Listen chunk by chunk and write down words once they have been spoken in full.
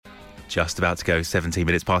Just about to go 17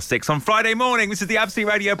 minutes past 6 on Friday morning. This is the Absolute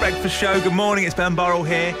Radio Breakfast Show. Good morning, it's Ben Burrell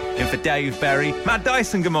here, in for Dave Berry. Matt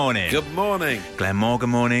Dyson, good morning. Good morning. Glenn Moore, good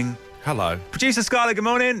morning. Hello. Producer Scarlett, good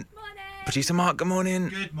morning. Morning. Producer Mark, good morning.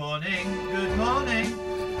 Good morning, good morning.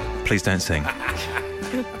 Please don't sing.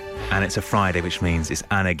 And it's a Friday, which means it's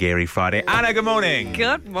Anna Geary Friday. Anna, good morning.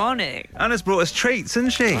 Good morning. Anna's brought us treats,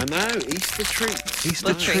 hasn't she? I know, Easter treats. Easter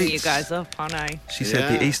Buttering treats. you guys up, aren't I? She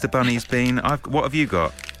said the Easter Bunny's been... What have you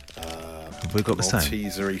got? Have we got the same?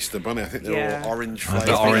 Malteser Easter Bunny. I think they're all orange I've flavoured.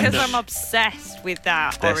 got orange. Because I'm obsessed with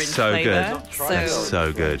that They're orange so flavour. good. They're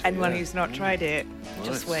so good. Anyone who's not tried it,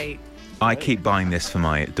 just wait. I keep buying this for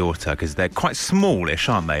my daughter because they're quite smallish,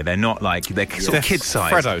 aren't they? They're not like... They're sort of kid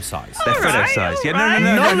size. Freddo size. They're Freddo size. Yeah,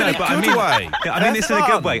 no. But I mean this in a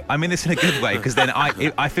good way. I mean this in a good way because then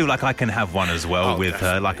I feel like I can have one as well with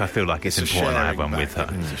her. Like I feel like it's important I have one with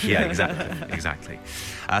her. Yeah, exactly.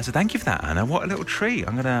 So thank you for that, Anna. What a little treat.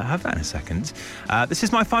 I'm going to have that in a second. This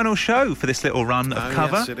is my final show for this little run of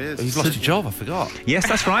cover. Yes, it is. You've lost your job, I forgot. Yes,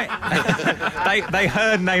 that's right. they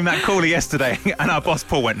heard Name That Caller yesterday and our boss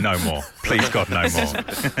Paul went, no more. Please God, no more.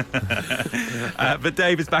 But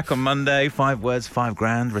Dave is back on Monday. 5 words,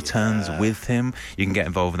 $5,000 returns with him. You can get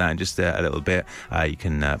involved with that in just a little bit. You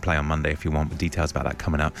can play on Monday if you want, with details about that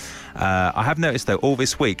coming up. I have noticed though, all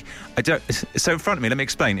this week, so in front of me, let me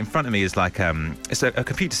explain. In front of me is like it's a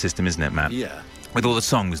computer system, isn't it, Matt? Yeah. With all the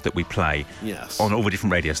songs that we play on all the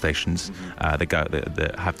different radio stations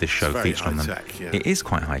that have this show featured on them. Tech, yeah. It is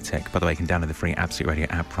quite high tech. By the way, you can download the free Absolute Radio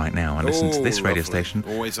app right now and listen to this radio station.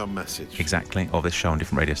 Always on message. Exactly, or this show on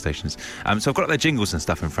different radio stations. So I've got the jingles and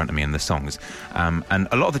stuff in front of me and the songs. And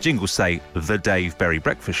a lot of the jingles say The Dave Berry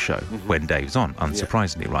Breakfast Show when Dave's on,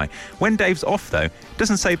 unsurprisingly, right? When Dave's off, though, it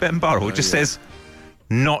doesn't say Ben Burrell, it just says...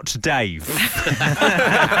 Not Dave.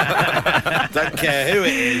 Don't care who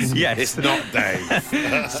it is. Yes. It's not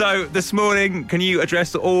Dave. So this morning, can you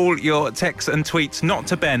address all your texts and tweets not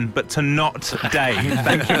to Ben, but to not Dave?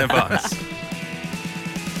 Thank you in advance.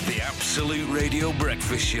 The Absolute Radio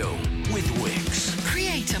Breakfast Show with Wix.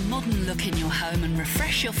 Create a modern look in your home and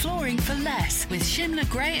refresh your flooring for less with Shimla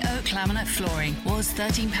Grey Oak Laminate Flooring. Was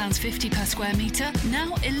 £13.50 per square metre, now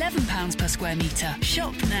 £11 per square metre.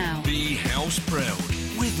 Shop now. Be house proud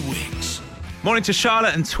with Wix. Morning to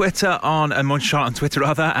Charlotte and Twitter morning Charlotte on Twitter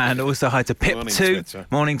rather, and also hi to Pip Morning, too. Twitter.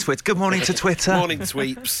 Morning Twitter. Good morning to Twitter. Morning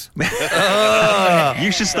tweeps.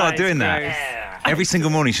 You should start doing that. Every single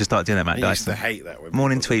morning you should start doing that, Matt I used Dyson. to hate that. When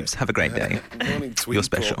Morning people did tweeps. Have a great day. Morning tweep. You're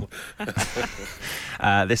special.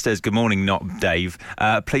 This says, good morning, not Dave.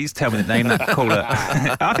 Please tell me the name of that caller.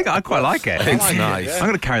 I think I quite like it. It's nice. I'm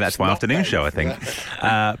going to carry that to my afternoon show, I think.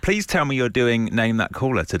 Please tell me you're doing Name That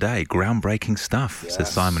Caller today. Groundbreaking stuff,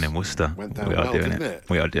 says Simon in Worcester. Went down We are well, doing didn't it. it?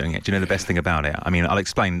 We are doing it. Do you know the best thing about it? I mean, I'll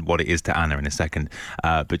explain what it is to Anna in a second.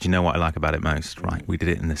 But do you know what I like about it most? Right, we did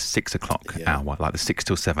it in the 6 o'clock hour, like the 6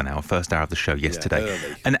 till 7 hour, first hour of the show yesterday.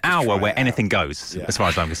 early. An hour try where it anything goes, as far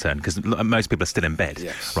as I'm concerned, because most people are still in bed.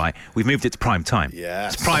 Yes. Right, we've moved it to prime time.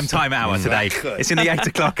 Yes. It's prime time hour today. Exactly. It's in the 8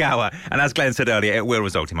 o'clock hour, and as Glenn said earlier, it will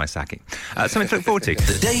result in my sacking. Something to look forward to.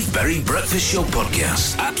 The Dave Berry Breakfast Show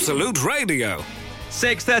podcast. Absolute Radio.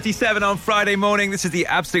 6:37 on Friday morning. This is the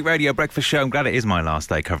Absolute Radio Breakfast Show. I'm glad it is my last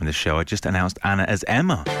day covering this show. I just announced Anna as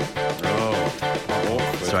Emma.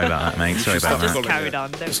 Sorry about that, mate. Sorry about Just that. carried on.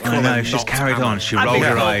 Don't I worry. know, she's carried on. She rolled think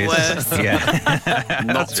her it eyes. got worse. Yeah.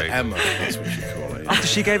 Not Emma. That's what you call it. After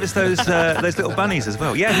she gave us those little bunnies as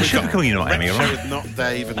well. Yeah, we should be calling you not Emma, you're right. Not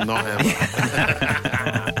Dave and not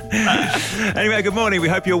Emma. Anyway, good morning. We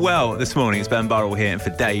hope you're well this morning. It's Ben Burrell here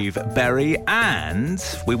for Dave Berry, and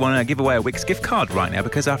we want to give away a Wix gift card right now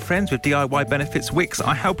because our friends with DIY Benefits Wix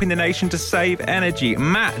are helping the nation to save energy.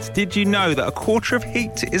 Matt, did you know that a quarter of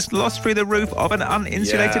heat is lost through the roof of an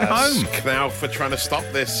uninsulated home? Now for trying to stop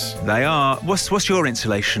this. They are. What's your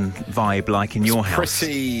insulation vibe like in your house?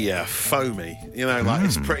 Pretty foamy, you know, like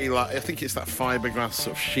it's pretty like, I think it's that fiberglass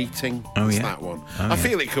sort of sheeting. Oh, It's yeah. that one. Oh, I yeah.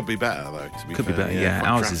 feel it could be better though, to be Could be fair. better, yeah. quite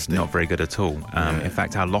Ours drafty. is not very good at all. In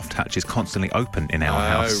fact, our loft hatch is constantly open in our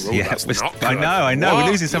house. Oh, that's not good. I know. What?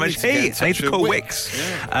 We're losing so You much need to get in heat. I need touch to call with Wix.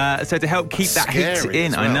 Wix. So to help keep that heat Scary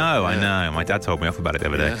in. as I well. know. My dad told me off about it the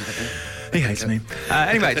other day. He hates me.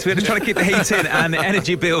 Anyway, so we're trying to keep the heat in and the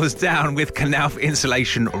energy bills down with Knauf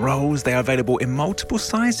insulation rolls. They are available in multiple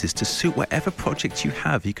sizes to suit whatever project you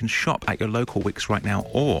have. You can shop at your local Wix right now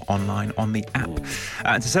or online on the app.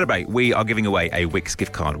 And to celebrate, we are giving away a Wix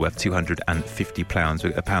gift card worth £250.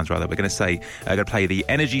 We're going to play the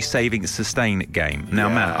Energy Saving Sustain game. Now,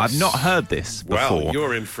 Matt, I've not heard this before. Well,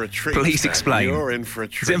 you're in for a treat. Please then. explain. You're in for a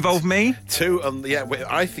treat. Does it involve me?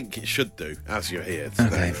 I think it should do, as you're here today.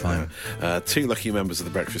 Okay, fine. 2 lucky members of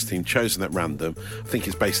the breakfast team chosen at random. I think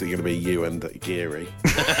it's basically going to be you and Geary.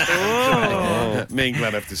 Me and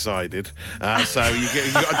Glenn have decided. So you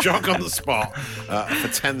got to jog on the spot for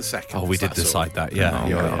 10 seconds. Oh, we did decide that, yeah.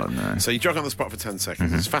 No. So you jog on the spot for 10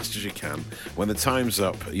 seconds as fast as you can. When the time's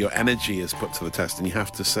up, your energy is put to the test, and you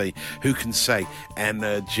have to say who can say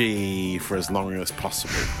energy for as long as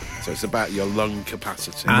possible. So it's about your lung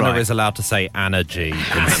capacity. Anna is allowed to say energy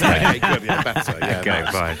instead. Okay, good, yeah, better. Yeah, Okay,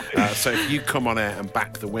 nice. fine. So if you come on air and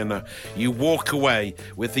back the winner, you walk away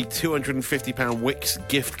with the £250 Wix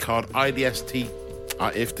gift card IDST.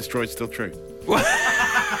 If destroyed, still true.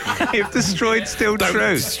 If destroyed, still Don't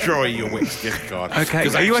true. destroy your Wix gift card. Okay,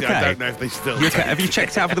 'Cause are you actually, okay? I don't know if they still. You okay? Have you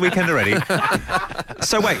checked out for the weekend already?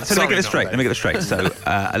 So wait, so let me get this Sorry, straight. Let me get this straight. So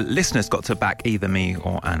listeners got to back either me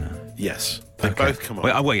or Anna. Yes, they Okay. both come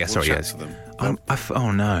on. Well, yeah, sorry, we'll yes. chat to them.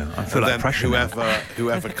 Oh no, I feel And like then pressure now.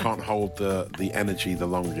 whoever can't hold the energy the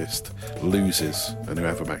longest loses, and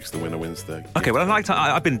whoever backs the winner wins the. Okay, well,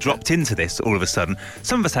 I've been dropped into this all of a sudden.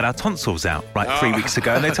 Some of us had our tonsils out 3 weeks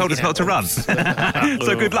ago, and they told us not to run.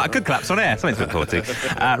 So good luck, good claps on air. Something to look forward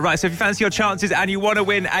to. Right, so if you fancy your chances and you want to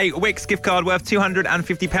win a Wix gift card worth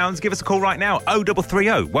 £250, give us a call right now.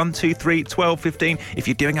 0330 123 1215. If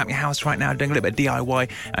you're doing up your house right now, doing a little bit of DIY,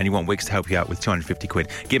 and you want Wix to help you out with 250 quid,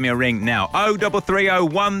 give me a ring now.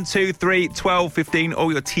 0330 123 1215.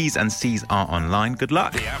 All your T's and C's are online. Good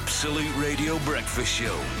luck. The Absolute Radio Breakfast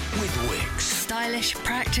Show with Wix. Stylish,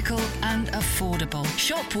 practical and affordable.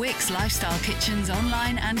 Shop Wix Lifestyle Kitchens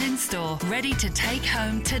online and in store. Ready to take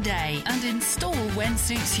home today and install when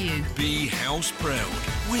suits you. Be house proud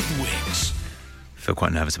with Wix. Feel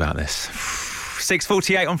quite nervous about this.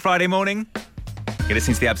 6:48 on Friday morning. You're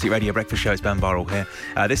listening to the Absolute Radio Breakfast Show. It's Ben Burrell here.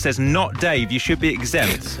 This says, not Dave, you should be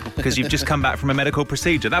exempt because you've just come back from a medical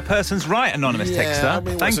procedure. That person's right, anonymous texter. I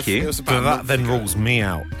mean, Thank you. It was about But a that month then ago. rules me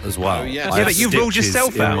out as well. Oh, yeah. I Yeah, have but you've ruled stitches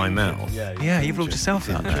yourself in out. my mouth. Yeah, you've ruled yourself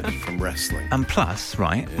out there. From wrestling. And plus,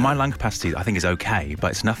 right, my lung capacity I think is okay,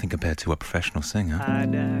 but it's nothing compared to a professional singer. I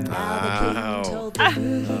know. Wow.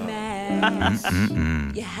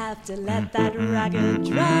 You have to let that ragged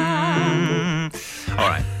dry. All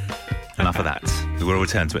right, enough of that. We will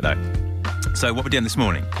return to it though. So what we're doing this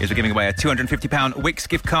morning is we're giving away a £250 Wix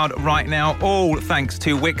gift card right now, all thanks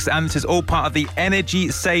to Wix, and this is all part of the Energy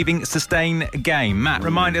Saving Sustain game. Matt,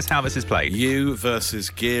 remind us how this is played. You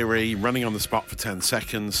versus Geary, running on the spot for 10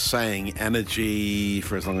 seconds, saying energy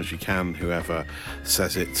for as long as you can. Whoever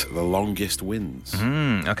says it the longest wins.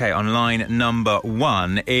 Okay, on line number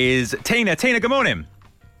 1 is Tina. Tina, good morning.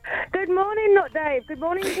 Good morning, not Dave. Good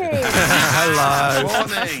morning, team. Hello.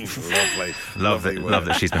 Morning. Lovely. Love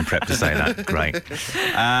that she's been prepped to say that. Great.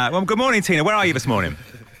 Well, good morning, Tina. Where are you this morning?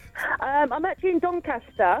 I'm actually in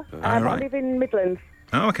Doncaster. right. I live in Midlands.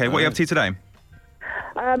 Oh, okay. What are you up to today?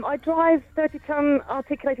 I drive 30-ton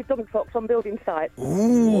articulated dump trucks on building sites.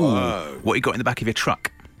 Ooh. Whoa. What you got in the back of your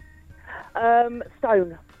truck?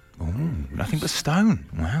 Stone. Nothing but stone.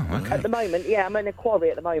 Wow, okay. At the moment, yeah, I'm in a quarry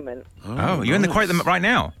at the moment. Oh, you're in the quarry right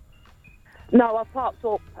now? No, I've parked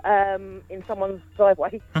up in someone's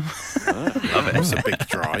driveway. Love it. That's a big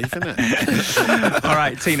drive, isn't it? All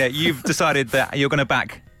right, Tina, you've decided that you're going to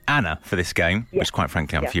back Anna for this game, Yeah. which quite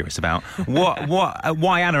frankly I'm Yeah. furious about.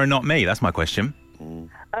 Why Anna and not me? That's my question.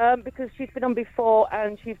 Because she's been on before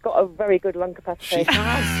and she's got a very good lung capacity. Okay.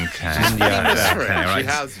 That's Okay, right. right. She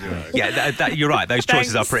has, you know. Yeah, you're right. Those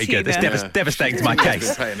choices are pretty good. It's Tina. devastating to my Been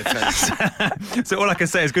case. paying attention. So all I can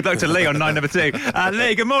say is good luck to Lee on line number 2.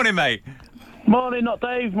 Lee, good morning, mate. Morning, not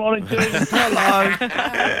Dave. Morning, Tim. Hello.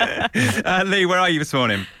 Lee, where are you this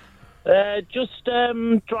morning? Just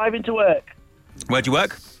driving to work Where'd you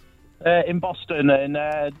work? in Boston, in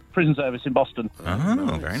prison service in Boston.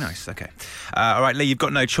 Oh, very nice. Okay. All right, Lee, you've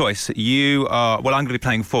got no choice. You are... Well, I'm going to be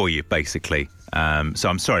playing for you, basically. So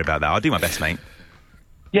I'm sorry about that. I'll do my best, mate.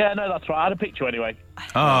 Yeah, no, that's right. I had a picture anyway.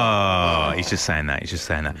 Oh, he's just saying that.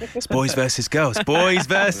 It's boys versus girls. Boys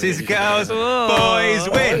versus girls. Boys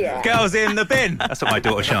win. yeah. Girls in the bin. That's what my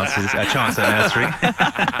daughter chants at nursery.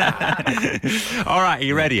 All right, are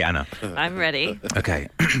you ready, Anna? I'm ready. Okay.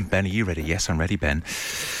 Ben, are you ready? Yes, I'm ready, Ben.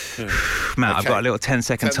 Matt, I've got a little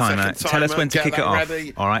 10-second 10-second timer. Tell us timer. when to Get kick it that off.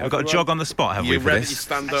 ready. All right, we've got to jog on the spot, have we, You for ready? this? You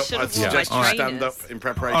stand I up. should I'd have worn suggest my you stand trainers. up in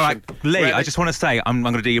preparation. All right, Lee, Ready? I just want to say I'm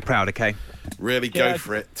going to do you proud, okay? Really go Yeah.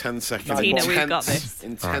 for it. 10 seconds. Tina, we've Intense- got this.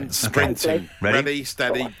 Intense okay. sprinting. Ready?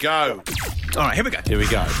 Steady, go. All right, here we go. Here we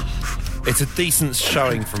go. It's a decent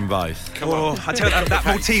showing from both. Oh, I tell you, that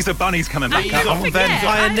Malteser bunny's coming back Knees up. up. On then forget.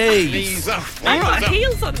 higher knees. Knees up. I've Knees got up.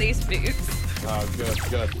 heels on these boots. Oh,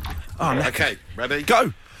 good. Oh, no. Okay, ready?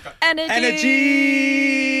 Go. Energy.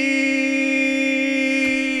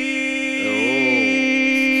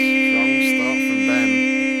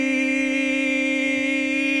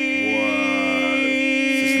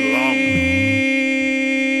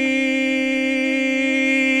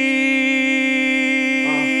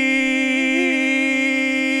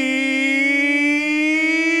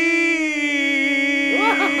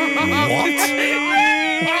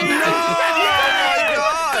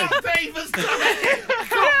 Dave has done it! I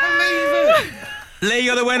can't believe it! Lee,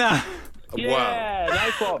 you're the winner. Yeah,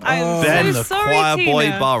 nice one. I'm Then so the sorry, choir boy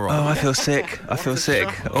Tina. Burrell. Oh, I feel sick.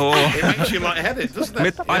 Oh, It makes you lightheaded, doesn't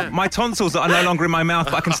it? my tonsils are no longer in my mouth,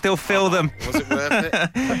 but I can still feel them. Was it worth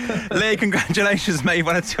it? Lee, congratulations, mate. You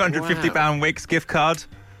won a £250 Wix gift card.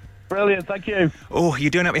 Brilliant, thank you. Oh, you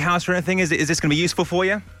doing up your house or anything? Is this going to be useful for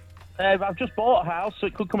you? I've just bought a house, so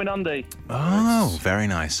it could come in handy. Oh, very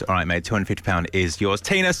nice. All right, mate, £250 is yours.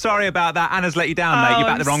 Tina, sorry about that. Anna's let you down, mate. You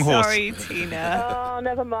backed the wrong horse. Sorry, Tina. Oh,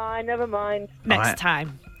 never mind. Next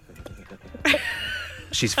time.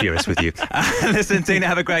 She's furious with you. Listen, Tina,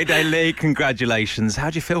 have a great day. Lee, congratulations. How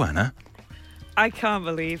do you feel, Anna? I can't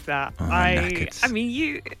believe that. Oh, I knackered. mean,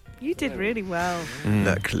 you did really well.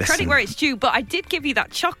 Look, listen. Credit where it's due, but I did give you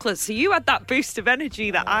that chocolate, so you had that boost of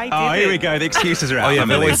energy that I didn't. Oh, here we go. The excuses are out. Oh, yeah,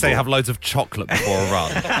 they always say Unbelievable. have loads of chocolate before a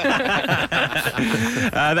run.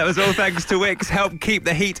 That was all thanks to Wix. Help keep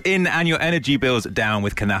the heat in and your energy bills down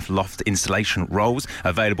with Knauf Loft installation rolls,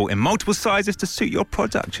 available in multiple sizes to suit your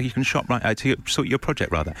product. You can shop suit your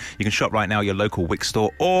project rather. You can shop right now at your local Wix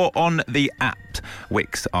store or on the app.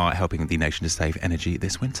 Wix are helping the nation to save energy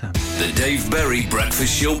this winter. The Dave Berry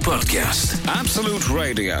Breakfast Show Podcast. Absolute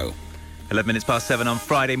Radio. 11 minutes past 7 on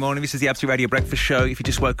Friday morning. This is the Absolute Radio Breakfast Show. If you've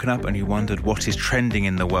just woken up and you wondered what is trending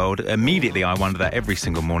in the world, immediately I wonder that every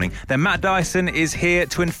single morning. Then Matt Dyson is here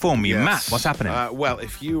to inform you. Yes. Matt, what's happening? Well,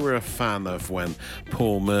 if you were a fan of when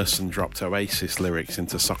Paul Merson dropped Oasis lyrics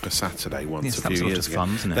into Soccer Saturday once a that was few all years just ago,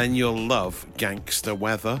 fun, wasn't it? then you'll love Gangster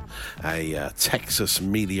Weather, a Texas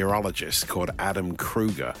meteorologist called Adam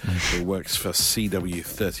Kruger, who works for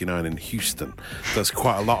CW39 in Houston, does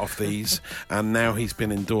quite a lot of these, and now he's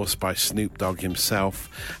been endorsed by Snoop Dogg himself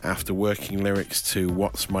after working lyrics to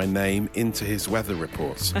What's My Name into his weather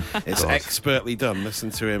reports. It's expertly done.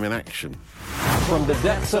 Listen to him in action. From the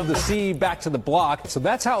depths of the sea back to the block. So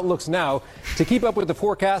that's how it looks now. To keep up with the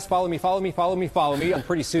forecast, follow me. And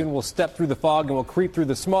pretty soon we'll step through the fog and we'll creep through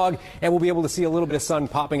the smog and we'll be able to see a little bit of sun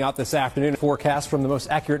popping out this afternoon. Forecast from the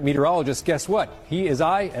most accurate meteorologist. Guess what? He is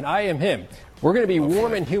I and I am him. We're going to be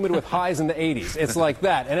warm and humid with highs in the 80s. It's like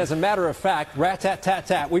that. And as a matter of fact,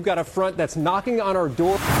 rat-tat-tat-tat, we've got a front that's knocking on our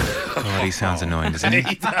door. God, he sounds annoying, doesn't he?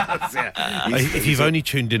 He does, yeah. If you've only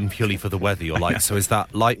tuned in purely for the weather, you're like, so is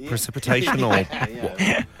that light precipitation or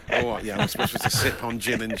what? Oh, yeah, I'm supposed to sip on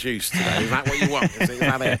gin and juice today. Is that what you want? Is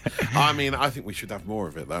that it? I mean, I think we should have more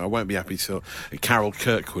of it, though. I won't be happy till Carol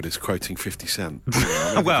Kirkwood is quoting 50 Cent.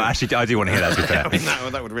 Well, actually, I do want to hear that, to be fair. I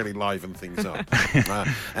mean, that would really liven things up.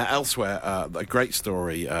 Elsewhere, a great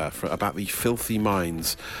story about the filthy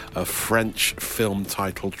minds of French film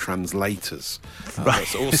title translators.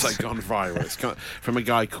 That's also gone viral. It's from a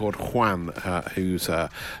guy called Juan, who's a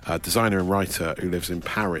designer and writer who lives in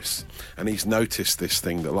Paris. And he's noticed this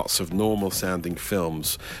thing that lots of normal-sounding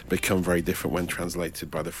films become very different when translated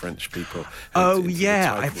by the French people. Oh,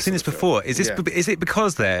 yeah, I've seen this before. Is it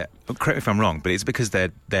because they're, correct me if I'm wrong, but it's because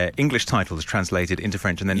their English titles translated into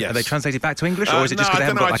French and then are they translated back to English, or is it just because they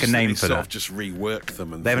haven't got like a name for that? Just rework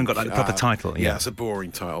them. And they haven't got like the proper title. Yeah, it's a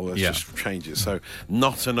boring title. Let's just change it. So,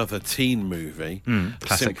 Not Another Teen Movie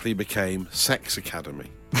simply became Sex Academy.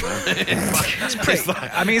 It's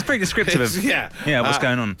pretty descriptive of what's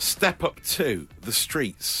going on. Step Up 2, The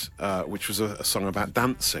Streets, which was a song about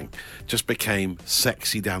dancing, just became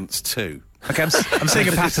Sexy Dance 2. Okay, I'm seeing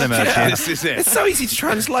a pattern emerge here. This is it. It's so easy to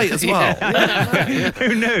translate as well.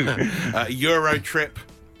 Who knew? Euro Trip,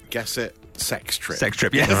 guess it. Sex Trip. Sex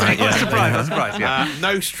Trip, yeah. Right, yeah. I'm surprised, yeah.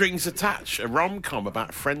 No Strings Attached, a rom-com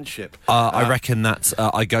about friendship. I reckon that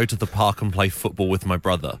I go to the park and play football with my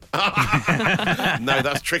brother. No,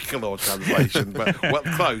 that's Tricolor translation, but well,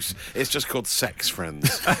 close. It's just called Sex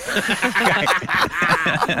Friends.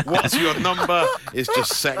 What's Your Number is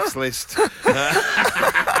just Sex List.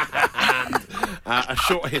 And A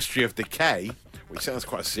Short History of Decay, which sounds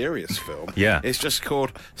quite a serious film. Yeah. It's just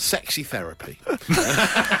called Sexy Therapy.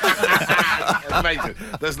 Amazing.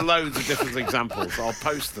 There's loads of different examples. I'll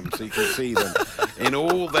post them so you can see them in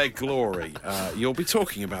all their glory. You'll be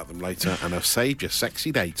talking about them later, and I've saved your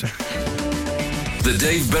sexy data. The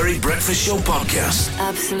Dave Berry Breakfast Show Podcast.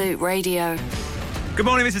 Absolute Radio. Good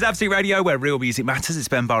morning, this is Absolute Radio, where real music matters. It's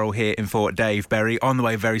Ben Burrell here in for Dave Berry. On the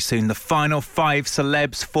way very soon, the final 5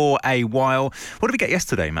 celebs for a while. What did we get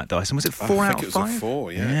yesterday, Matt Dyson? Was it 4 out of 5? I think it was a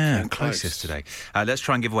 4, yeah. Yeah, close yesterday. Let's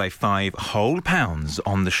try and give away £5 whole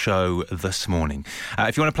on the show this morning.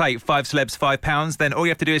 If you want to play 5 celebs, £5, then all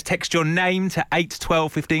you have to do is text your name to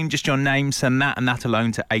 81215. Just your name, send that and that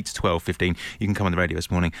alone to 81215. You can come on the radio this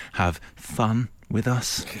morning, have fun with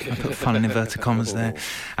us. I put fun in inverted commas there.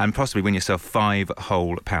 And possibly win yourself £5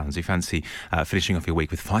 whole. You fancy finishing off your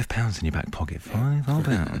week with £5 in your back pocket. £5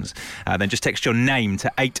 whole. Then just text your name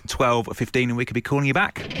to 8 12 15 and we could be calling you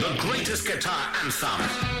back. The greatest guitar anthem.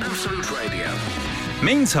 Absolute Radio.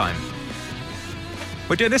 Meantime,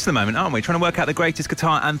 we're doing this at the moment, aren't we? Trying to work out the greatest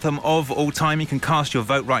guitar anthem of all time. You can cast your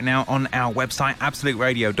vote right now on our website,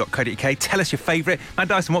 absoluteradio.co.uk. Tell us your favourite. Matt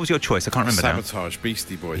Dyson, what was your choice? I can't remember now. Sabotage,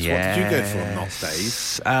 Beastie Boys. Yes. What did you go for? Not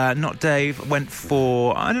Dave? Not Dave. Went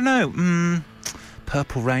for, I don't know,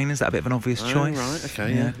 Purple Rain. Is that a bit of an obvious choice? Right,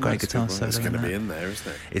 okay. Yeah, great guitar solo. It's going to be in there, isn't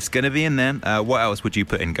it? It's going to be in there. What else would you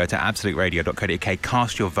put in? Go to absoluteradio.co.uk.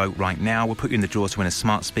 Cast your vote right now. We'll put you in the draw to win a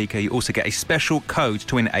smart speaker. You also get a special code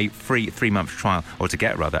to win a free 3-month trial, or to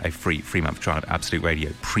get, rather, a free 3-month trial of Absolute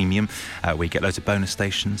Radio Premium, where you get loads of bonus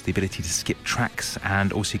stations, the ability to skip tracks,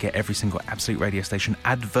 and also you get every single Absolute Radio station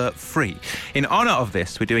advert-free. In honour of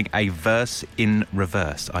this, we're doing a verse in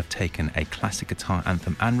reverse. I've taken a classic guitar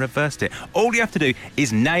anthem and reversed it. All you have to do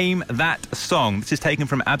is name that song. This is taken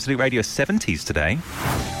from Absolute Radio 70s today.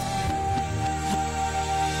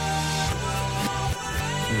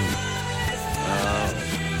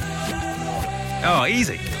 Oh,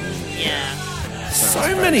 easy. Yeah.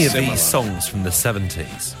 So many of these songs from the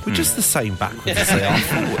 70s were just the same backwards as they are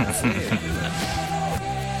forwards.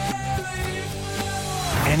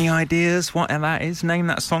 Any ideas what that is? Name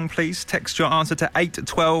that song, please. Text your answer to 8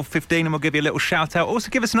 12 15 and we'll give you a little shout out. Also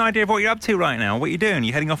give us an idea of what you're up to right now. What are you doing? Are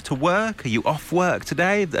you heading off to work? Are you off work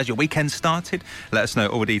today? Has your weekend started? Let us know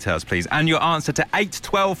all the details, please. And your answer to 8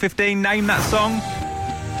 12 15. Name that song.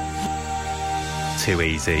 Too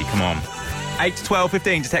easy. Come on. 8 12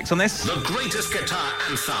 15 to text on this. The greatest guitar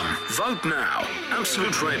anthem. Vote now.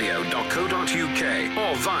 absoluteradio.co.uk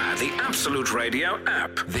or via the Absolute Radio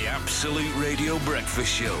app. The Absolute Radio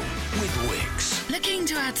Breakfast Show with Wix. Looking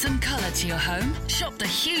to add some colour to your home? Shop the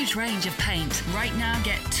huge range of paint. Right now,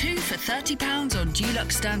 get 2 for £30 on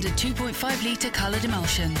Dulux Standard 2.5 litre coloured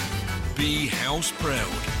emulsion. Be house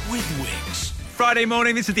proud with Wix. Friday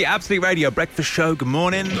morning, this is the Absolute Radio Breakfast Show. Good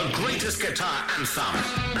morning. The greatest guitar anthem.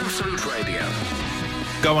 Absolute Radio.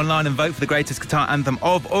 Go online and vote for the greatest guitar anthem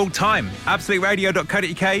of all time.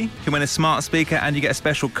 absoluteradio.co.uk. You can win a smart speaker and you get a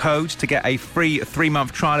special code to get a free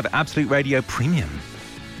 3-month trial of Absolute Radio Premium.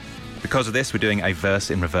 Because of this, we're doing a verse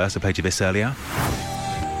in reverse. I played you this earlier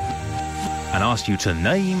and asked you to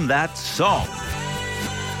name that song.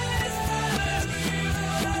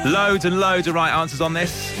 Loads and loads of right answers on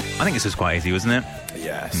this. I think this is quite easy, wasn't it?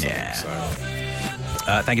 Yes, yeah. I think so.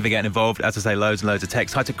 Thank you for getting involved. As I say, loads and loads of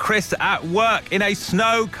texts. Hi to Chris at work in a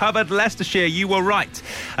snow-covered Leicestershire. You were right.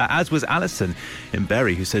 As was Alison in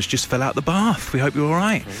Bury, who says, just fell out the bath. We hope you're all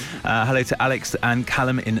right. Hello to Alex and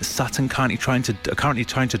Callum in Sutton, currently trying to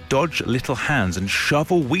dodge little hands and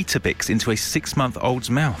shovel Weetabix into a 6-month-old's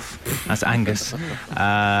mouth. That's Angus.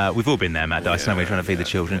 We've all been there, Matt Dyson. We're trying to feed the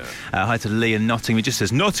children. Hi to Lee in Nottingham. He just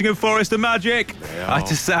says, Nottingham Forest are magic. Hi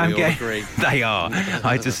to Sam. They are.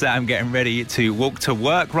 Hi to Sam getting ready to walk to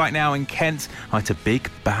work right now in Kent. Hi to Big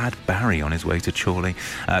Bad Barry on his way to Chorley.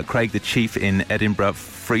 Craig the Chief in Edinburgh,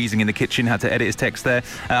 freezing in the kitchen, had to edit his text there.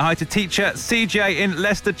 Hi to teacher CJ in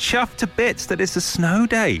Leicester, chuffed to bits that it's a snow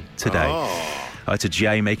day today. Hi to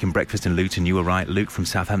Jay making breakfast in Luton. You were right. Luke from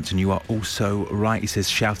Southampton, you are also right. He says,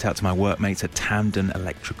 shout out to my workmates at Tamden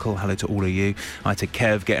Electrical. Hello to all of you. Hi to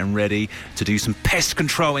Kev getting ready to do some pest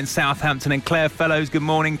control in Southampton. And Claire Fellows, good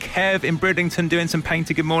morning. Kev in Bridlington doing some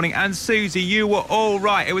painting, good morning. And Susie, you were all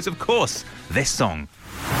right. It was, of course, this song.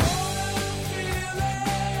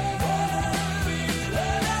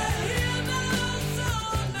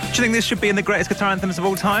 Do you think this should be in the greatest guitar anthems of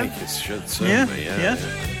all time? I think it should, certainly, yeah.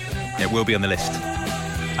 It will be on the list.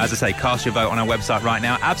 As I say, cast your vote on our website right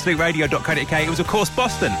now, absoluteradio.co.uk. It was, of course,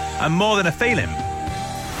 Boston, and More Than a Feeling.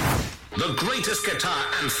 The greatest guitar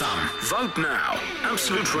anthem. Vote now.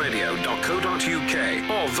 absoluteradio.co.uk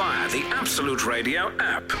or via the Absolute Radio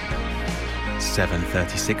app.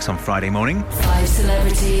 7:36 on Friday morning. 5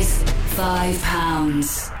 celebrities,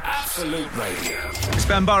 £5. Absolute Radio. It's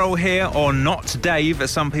Ben Burrell here, or not Dave, as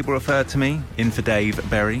some people refer to me, in for Dave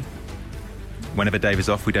Berry. Whenever Dave is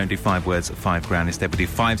off, we don't do 5 words, £5 instead. We do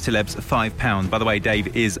 5 celebs, £5. By the way,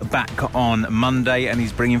 Dave is back on Monday and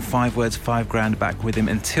he's bringing 5 words, £5 back with him.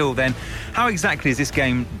 Until then, how exactly is this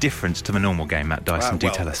game different to the normal game, Matt Dyson? Do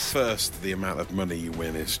tell us. First, the amount of money you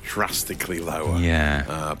win is drastically lower.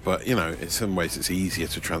 Yeah. But, you know, in some ways it's easier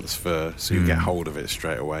to transfer, so you get hold of it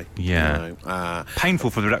straight away. Yeah. You know? Painful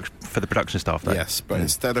for the production staff, though. Yes, but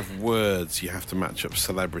instead of words, you have to match up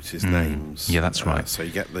celebrities' names. Yeah, that's right. So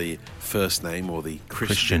you get the first name name or the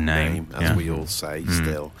Christian name, as yeah. we all say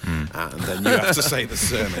still. And then you have to say the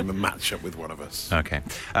surname and match up with one of us. Okay.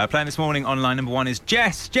 Playing this morning on line number 1 is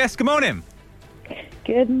Jess. Jess, good morning.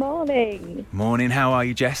 Good morning. Morning. How are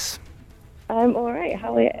you, Jess? I'm all right.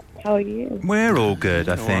 How are you? We're all good,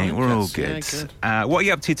 I think. right, We're all Jess. good. Yeah, What are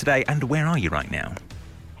you up to today, and where are you right now?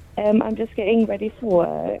 I'm just getting ready for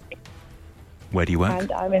work, Where do you work?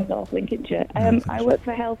 and I'm in North Lincolnshire. I work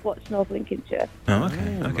for Health Watch North Lincolnshire. Oh,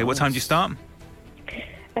 okay. Okay. What time do you start?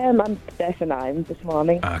 I'm there for 9 this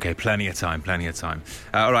morning. Okay, plenty of time.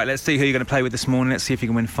 All right, let's see who you're going to play with this morning. Let's see if you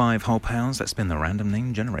can win £5 whole. Let's spin the random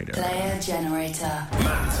name generator. Player generator.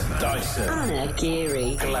 Matt Dyson. Anna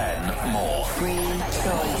Geary. Glenn Moore. Green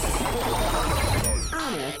choice.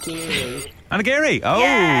 Anna Geary. Anna Gary. Oh, Yay.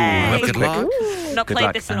 that was Good quick. luck. Not Good played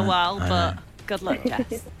luck, this in a Anna. while, I but know. good luck,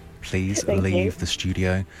 Jess. Please Thank leave you. the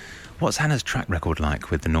studio. What's Hannah's track record like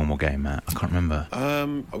with the normal game, Matt? I can't remember.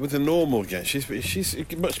 With the normal game, she's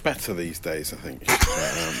much better these days, I think.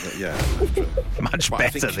 But yeah. Much But I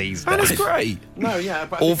better think- these That was days. great. No, yeah.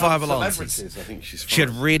 But I All think on viable answers. celebrities, I think she's fine. She had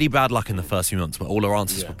really bad luck in the first few months, but all her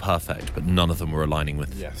answers Yeah. were perfect, but none of them were aligning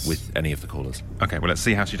with Yes. with any of the callers. Okay, well, let's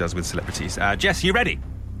see how she does with celebrities. Jess, you ready?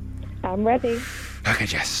 I'm ready. Okay,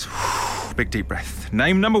 Jess. Big deep breath.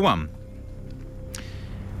 Name number 1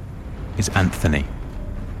 is Anthony.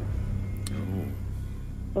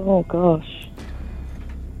 Oh gosh.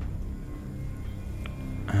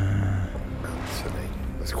 Anthony.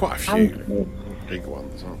 There's quite a few Anthony. big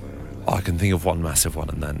ones, aren't there? Really? I can think of one massive one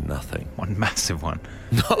and then nothing. One massive one.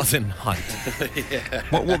 Not as in height.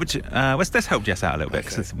 What would you... let's help Jess out a little bit.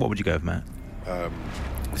 'Cause what would you go with, Matt?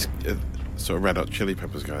 It's, sort of Red Hot Chili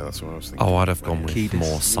Peppers guy. That's what I was thinking. Oh, I'd have gone with Kiedis.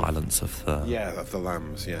 more Silence of the Yeah, the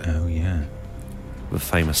Lambs. Yeah. Oh, yeah. the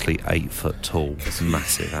famously 8 foot tall,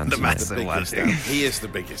 massive Anthony. massive one. He is the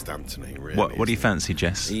biggest Anthony, really. What do you isn't fancy,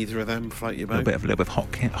 Jess? he? Either of them float your A little boat? bit of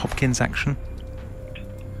Hopkins action.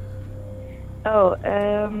 Oh,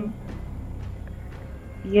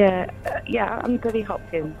 yeah, I'm Goody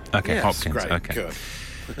Hopkins. Okay, Yes, Hopkins. great, Okay. good.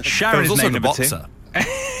 There Sharon was is also name the number 2. boxer.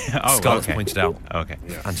 Oh, Scarlett okay. pointed out. Okay,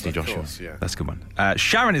 Yes, Anthony of Joshua. course, yeah. that's a good one.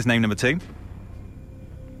 Sharon is name number 2.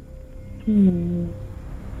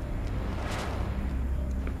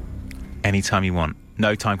 Anytime you want.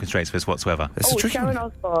 No time constraints for us whatsoever. It's a tricky Sharon one.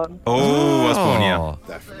 Osbourne. Oh, Osborne, yeah. Oh.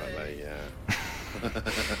 Definitely, yeah.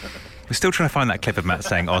 We're still trying to find that clip of Matt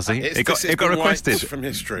saying Aussie. It's- It got this has it got been requested. wiped from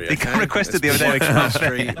history. It got okay? requested the It's other day. been wiped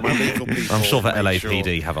from history. My legal people I'm sure that made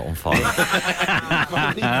LAPD sure- have it on file.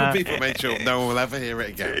 My legal people made sure no one will ever hear it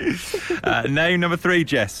again. Name number 3,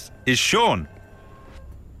 Jess, is Sean.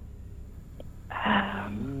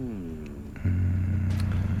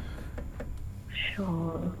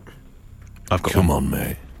 Sean. I've got Come one. on,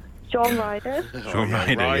 mate. John Ryder. Sean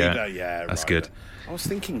Ryder, yeah. yeah. That's Ryder. good. I was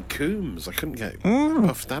thinking Coombs. I couldn't get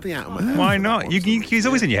Puff Daddy out of my head. Why not? He's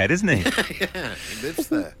always in your head, isn't he? Yeah, he lives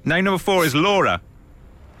there. Name number 4 is Laura.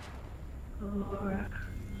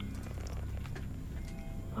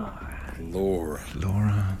 Laura.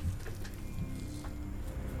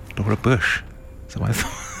 Laura Bush. Is that what I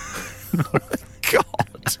thought?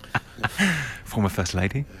 God. Former First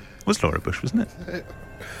Lady. Was Laura Bush, wasn't it?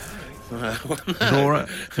 Laura.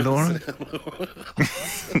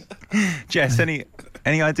 Jess, any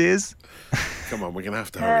ideas? Come on, we're going to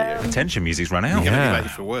have to hurry you. Attention music's run You're out. going to Yeah. be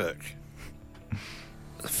late for work.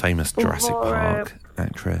 Famous Jurassic Laura Park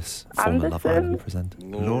actress, former Love Anderson? Island presenter.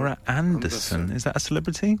 Laura Anderson. Is that a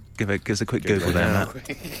celebrity? Give us a quick Google there, Matt.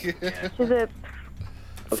 She's a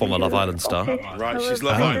Former Love Island star. Right, she's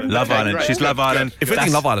Love Island. Love Okay, Island. great. She's Love Good, Island. good. If we're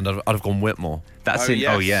thinking That's- Love Island, I'd have gone Whitmore. That's Oh, in.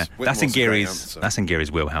 Oh yes. yeah, that's in Whitmore's a great Gary's. answer. That's in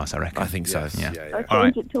Gary's wheelhouse, I reckon. I think so. Yes, Yeah. yeah. I All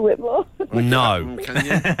right. changed it to Whitmore. No. Can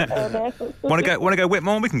you? Want to go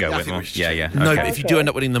Whitmore? We can go I think Whitmore. we should. Yeah. No, Okay. but if you do end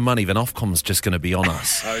up winning the money, then Ofcom's just going to be on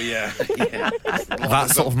us. Oh, yeah.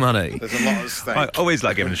 That sort of money. There's a lot at stake. I always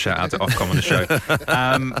like giving a shout out to Ofcom on the show.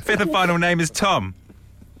 Fifth and final name is Tom.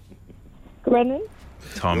 Grennan.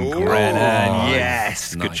 Tom Ooh. Grennan.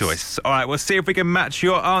 Yes, good Nice. choice. All right, we'll see if we can match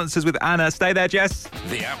your answers with Anna. Stay there, Jess.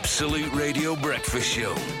 The Absolute Radio Breakfast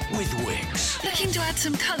Show with Wix. Looking to add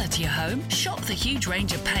some colour to your home? Shop the huge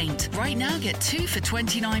range of paint. Right now, get 2 for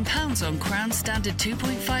 £29 on Crown Standard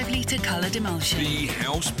 2.5 litre coloured emulsion. Be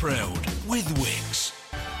house proud with Wix.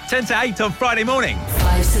 10 to 8 on Friday morning.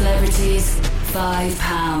 5 celebrities,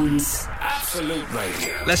 £5. Absolute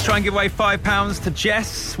Radio. Let's try and give away £5 to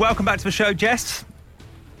Jess. Welcome back to the show, Jess.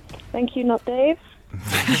 Thank you, not Dave.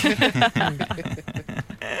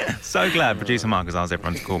 So glad producer Marcus asked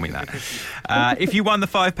everyone to call me that. If you won the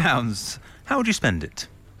 £5, how would you spend it?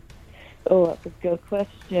 Oh, that's a good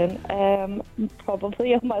question.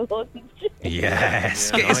 Probably on my lunch.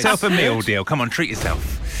 Yes. Get yourself a meal deal. Come on, treat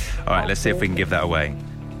yourself. All right, let's see if we can give that away.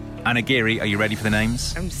 Anna Geary, are you ready for the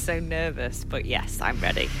names? I'm so nervous, but yes, I'm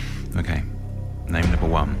ready. Okay. Name number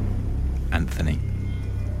 1. Anthony.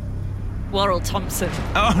 Warrell Thompson.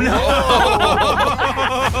 Oh, no!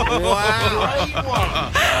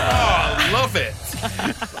 Wow. Oh, love it.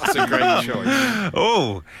 That's a great choice.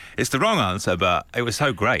 Oh, it's the wrong answer, but it was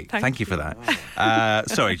so great. Thank you for that.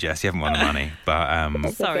 Sorry, Jess, you haven't won the money.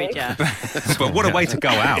 But Sorry, Jeff. but what a way to go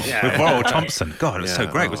out with Warrell Thompson. God, it was so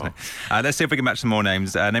great, oh. wasn't it? Let's see if we can match some more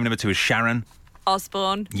names. Name number 2 is Sharon.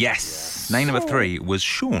 Osborne. Yes. Name number 3 was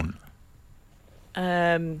Sean.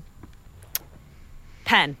 Pen.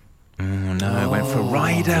 Oh, no, went for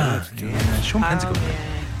Ryder. Yeah, Sean Penn's a good one.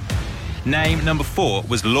 Name number 4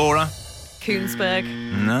 was Laura. Koonsberg.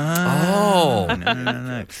 No. Oh.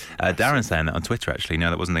 No. Darren's saying that on Twitter, actually. No,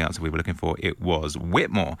 that wasn't the answer we were looking for. It was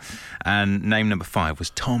Whitmore. And name number 5 was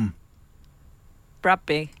Tom.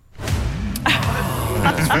 Bradby.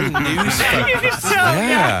 That's very news-focused.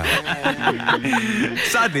 Yeah.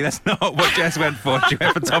 Sadly, that's not what Jess went for. She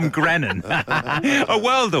went for Tom Grennan. A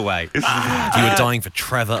world away. You were dying for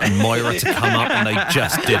Trevor and Moira to come up, and they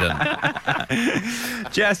just didn't.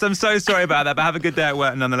 Jess, I'm so sorry about that, but have a good day at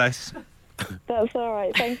work nonetheless. That's all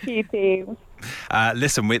right. Thank you, team.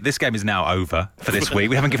 Listen, this game is now over for this week.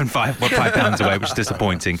 We haven't given £5 away, which is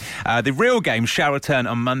disappointing. The real game shall return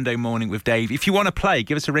on Monday morning with Dave. If you want to play,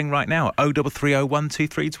 give us a ring right now. 0330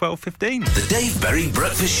 123 1215. The Dave Berry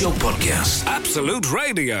Breakfast Show Podcast. Absolute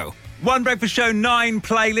Radio. One Breakfast Show, 9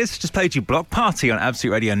 playlists. Just played you Block Party on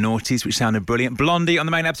Absolute Radio Naughties, which sounded brilliant. Blondie on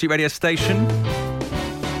the main Absolute Radio station.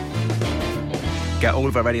 Get all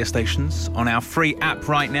of our radio stations on our free app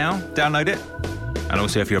right now. Download it. And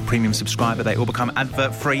also, if you're a premium subscriber, they all become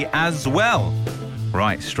advert-free as well.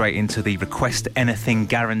 Right, straight into the Request Anything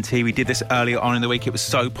guarantee. We did this earlier on in the week. It was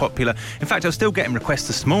so popular. In fact, I was still getting requests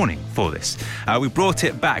this morning for this. We brought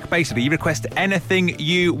it back. Basically, you request anything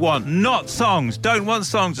you want. Not songs. Don't want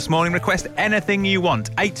songs this morning. Request anything you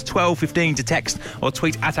want. 8 12 15 to text or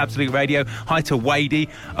tweet at Absolute Radio. Hi to Wadey.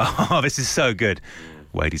 Oh, this is so good.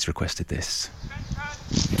 Wadey's requested this.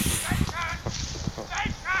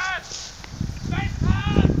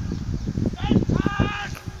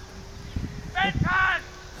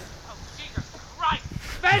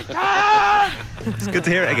 It's good to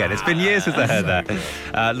hear it again. It's been years since I heard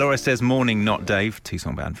that. Laura says, morning, not Dave.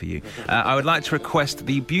 2-song band for you. I would like to request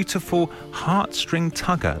the beautiful heartstring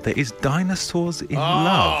tugger that is Dinosaurs in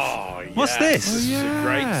Love. Yes. What's this? This is a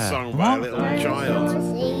great song by a little child.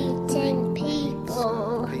 Eating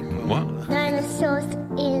people. What? Dinosaurs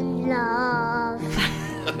in love.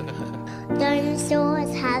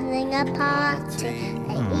 Dinosaurs having a party.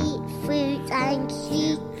 They eat fruit and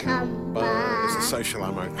cucumbers. It's a Social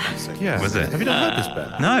Ammo classic. Yeah. Was it? Have you not heard this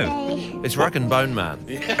bit? No. It's Rag and Bone Man.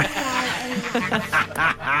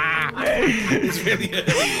 It's really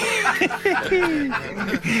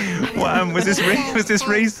What, was this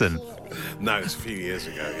recent? No, it's a few years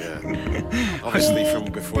ago, yeah. Obviously from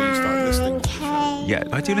before you started listening to the show. Yeah,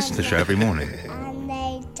 I do listen to the show every morning.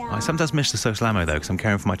 I sometimes miss the Social Ammo, though, because I'm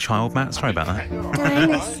caring for my child, Matt. Sorry about that.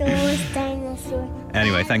 Dinosaurs.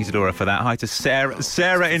 Anyway, thank you to Dora for that. Hi to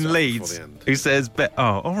Sarah in Leeds, who says,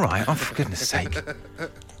 all right. Oh, for goodness sake.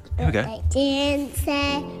 Here we go. I didn't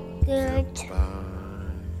say goodbye.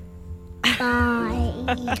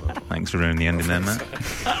 Thanks for ruining the ending there, Matt.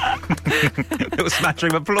 Little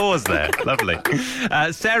smattering of applause there. Lovely.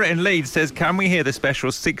 Sarah in Leeds says, can we hear the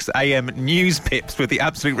special 6 a.m. news pips with the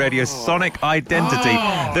Absolute Radio sonic identity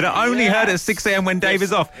that are only heard at 6 a.m. when Dave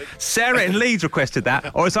is off? Sarah in Leeds requested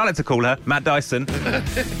that, or as I like to call her, Matt Dyson.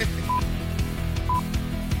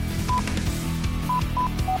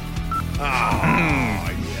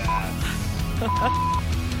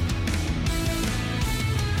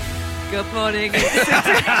 Good morning.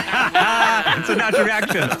 It's a natural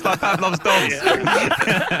reaction. It's like Pavlov's dogs.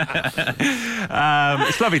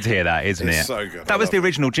 It's lovely to hear that, isn't it? It's so good. That was the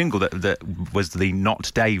original jingle that was the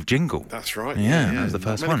Not Dave jingle. That's right. Yeah, that was the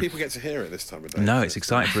first Not one. many people get to hear it this time of day. No, it's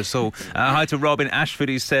exciting for us all. Hi to Rob in Ashford,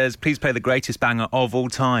 who says, please play the greatest banger of all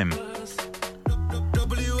time.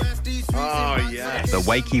 Oh, yes. The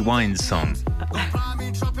Wakey Wines song.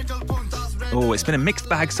 Oh, it's been a mixed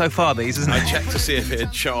bag so far, these, isn't it? I checked to see if it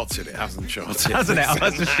had charted. It hasn't charted. Hasn't it? Oh,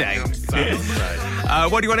 that's a shame.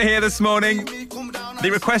 What do you want to hear this morning? The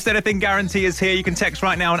Request Anything guarantee is here. You can text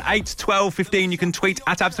right now on 8 12 15. You can tweet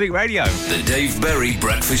at Absolute Radio. The Dave Berry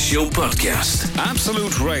Breakfast Show Podcast.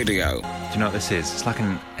 Absolute Radio. Do you know what this is? It's like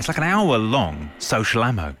an hour-long Social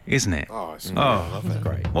Ammo, isn't it? Oh, it's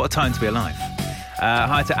great. What a time to be alive.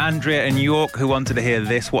 Hi to Andrea in York, who wanted to hear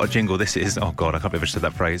this. What a jingle this is. Oh, God, I can't believe I said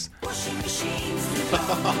that phrase.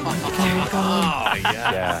 Oh,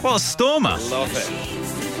 yeah. What a stormer. Love it.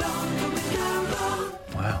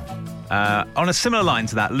 Wow. On a similar line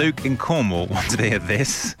to that, Luke in Cornwall wanted to hear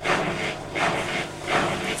this.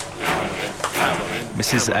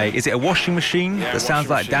 Is it a washing machine that sounds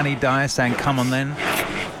like Danny Dyer saying, "Come on then"?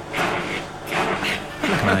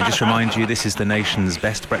 Can I just remind you, this is the nation's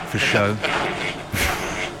best breakfast show.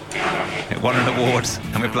 It won an award,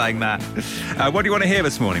 and we're playing that. What do you want to hear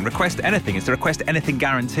this morning? Request anything. It's the Request Anything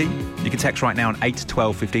guarantee. You can text right now on 8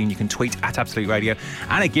 12 15. You can tweet at Absolute Radio.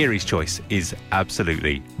 Anna Geary's choice is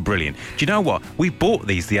absolutely brilliant. Do you know what? We bought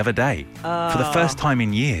these the other day for the first time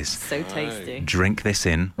in years. So tasty. Drink this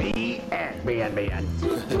in.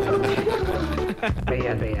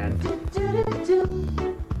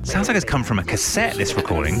 Sounds like it's come from a cassette, this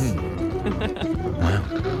recording. Wow.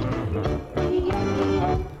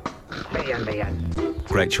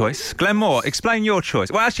 Great choice. Glenn Moore, explain your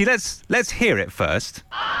choice. Well, actually, let's hear it first.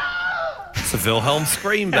 It's a Wilhelm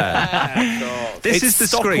scream there. This is the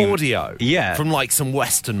stock scream. audio from like some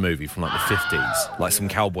Western movie from like the 50s, like some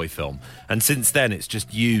cowboy film. And since then, it's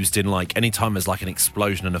just used in like any time there's like an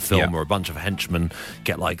explosion in a film or a bunch of henchmen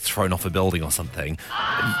get like thrown off a building or something.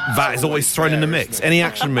 That is always thrown in the mix. Any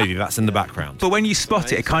action movie, that's in the background. But when you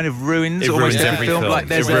spot it, it kind of ruins almost every film. Like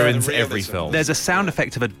it ruins every film. There's a sound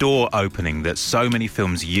effect of a door opening that so many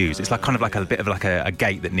films use. It's like kind of like a bit of like a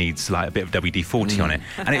gate that needs like a bit of WD-40 on it.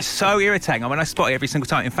 And it's so irritating. I mean, I spot it every single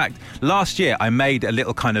time. In fact, last year I made a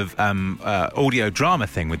little kind of audio drama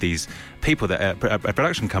thing with these people that a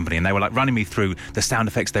production company, and they were like running me through the sound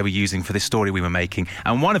effects they were using for this story we were making,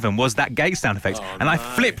 and one of them was that gate sound effect, and I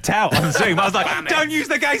flipped out on Zoom. I was like, don't use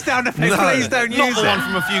the gate sound effect, please don't use it. Not the one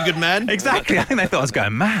from A Few Good Men. Exactly. I think they thought I was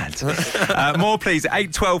going mad. More please,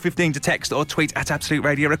 8 12 15 to text or tweet at Absolute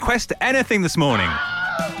Radio. Request anything this morning.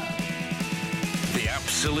 The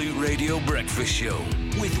Absolute Radio Breakfast Show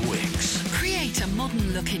with Wix. Create a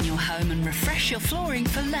modern look in your home and refresh your flooring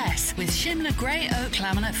for less with Shimla Grey Oak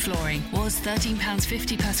Laminate Flooring. Was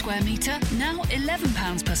 £13.50 per square metre, now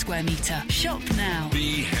 £11 per square metre. Shop now.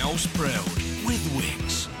 Be house proud with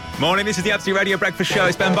Wix. Morning, this is the Absolute Radio Breakfast Show.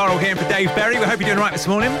 It's Ben Burrell here for Dave Berry. We hope you're doing right this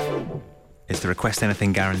morning. It's the Request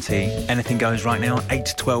Anything guarantee. Anything goes right now.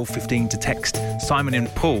 8 12 15 to text. Simon in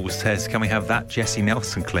Paul says, can we have that Jessie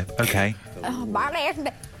Nelson clip? Okay.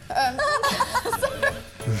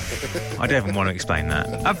 I don't even want to explain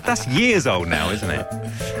that. That's years old now, isn't it?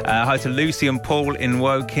 Hi to Lucy and Paul in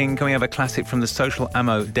Woking. Can we have a classic from the Social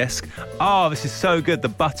Ammo desk? Oh, this is so good. The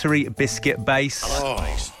buttery biscuit base.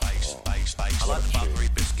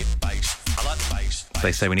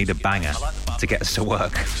 They say we need a banger to get us to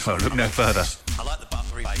work. Well, look no further. I like the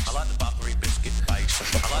buttery base. I like the buttery biscuit base.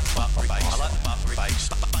 I like the buttery base. I like the buttery base.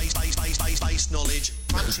 Base knowledge.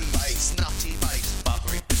 Nutty base. Nutty base.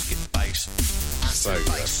 Buttery biscuit base. So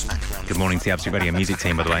good. Good morning to the Absolute Radio music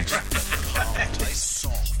team, by the way.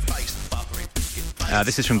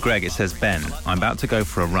 This is from Greg. It says, Ben, I'm about to go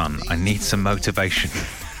for a run. I need some motivation.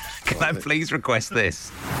 Can I please request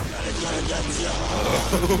this?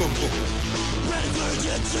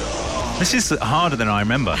 This is harder than I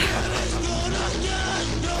remember.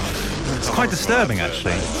 It's quite disturbing,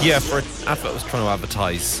 actually. Yeah, for an advert that was trying to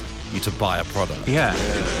advertise you to buy a product. Yeah.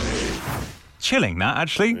 Chilling, that,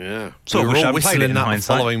 actually. Yeah. So we were all whistling that the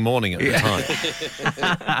hindsight. following morning at the time.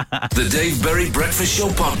 The Dave Berry Breakfast Show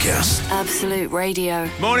podcast. Absolute Radio.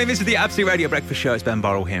 Morning, this is the Absolute Radio Breakfast Show. It's Ben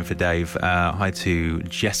Burrell here for Dave. Hi to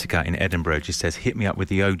Jessica in Edinburgh. She says, hit me up with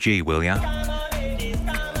the OG, will ya?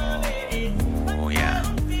 Oh, yeah.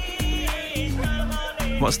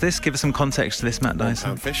 What's this? Give us some context to this, Matt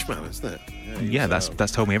Dyson. Fishman, isn't it? Yeah,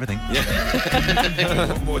 that's told me everything. Yeah.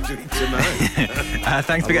 What more do you need to know?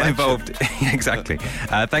 Thanks for getting involved. Exactly.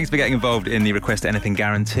 Thanks for getting involved in the Request Anything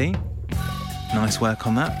guarantee. Nice work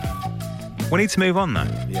on that. We need to move on, though.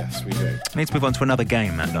 Yes, we do. We need to move on to another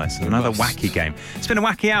game, Matt Dyson. Another wacky game. It's been a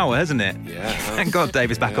wacky hour, hasn't it? Yeah. Thank God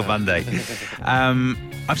Dave is back on Monday.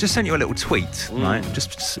 I've just sent you a little tweet, right?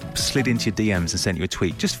 Just slid into your DMs and sent you a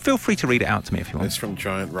tweet. Just feel free to read it out to me if you want. It's from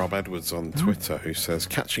Giant Rob Edwards on Twitter, who says,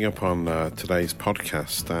 catching up on today's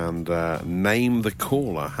podcast, and name the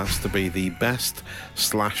caller has to be the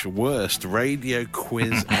best/worst radio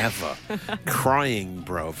quiz ever. Crying,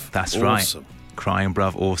 bruv. That's awesome. Right. Crying,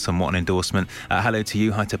 bruv, awesome. What an endorsement. Hello to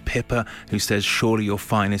you. Hi to Pippa, who says, surely your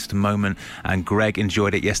finest moment. And Greg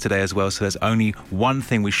enjoyed it yesterday as well. So there's only one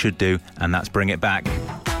thing we should do, and that's bring it back.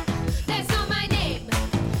 That's not my name.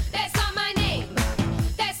 That's not my name.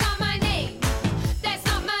 That's not my name. That's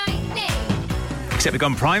not my name. Except we've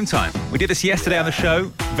gone prime time. We did this yesterday on the show,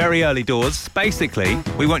 very early doors. Basically,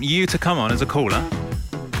 we want you to come on as a caller.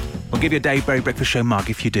 We'll give you a Dave Berry Breakfast Show mug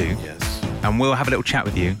if you do. Yes. And we'll have a little chat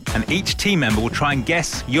with you. And each team member will try and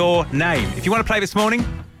guess your name. If you want to play this morning,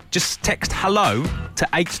 just text hello to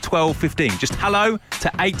 81215. Just hello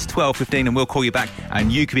to 81215 and we'll call you back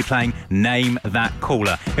and you could be playing Name That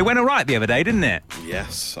Caller. It went all right the other day, didn't it?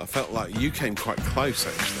 Yes, I felt like you came quite close,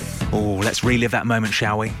 actually. Oh, let's relive that moment,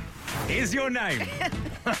 shall we? Here's your name.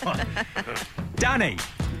 Danny.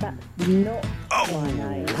 That's not my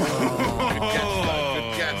name. Good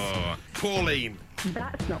guess. Pauline.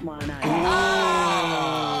 That's not my name.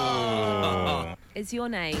 Oh. Is your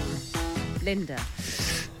name Linda?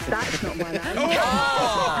 That's not my name. I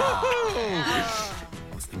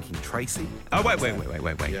was thinking Tracy. Oh, wait.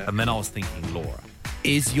 Yeah. And then I was thinking Laura.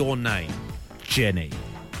 Is your name Jenny?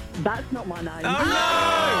 That's not my name. Oh,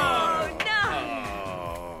 no!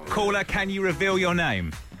 Caller, can you reveal your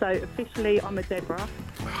name? So officially, I'm a Deborah.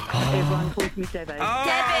 Everyone calls me Debbie. Oh,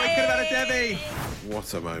 we could have had a Debbie.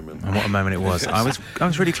 What a moment. And what a moment it was. I was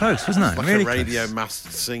really close, wasn't I? It's like really a radio close.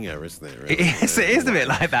 masked singer, isn't it? Really? It is a bit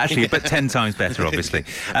like that, actually, but 10 times better, obviously.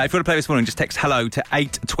 If you want to play this morning, just text hello to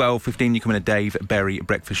 81215. You come in a Dave Berry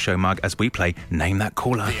Breakfast Show mug as we play Name That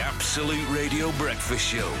Caller. The Absolute Radio Breakfast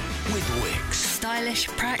Show with Wix. Stylish,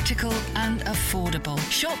 practical and affordable.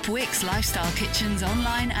 Shop Wix Lifestyle Kitchens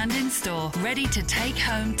online and in store. Ready to take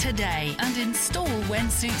home today and install when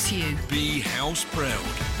suits you. Be house proud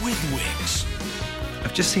with Wix.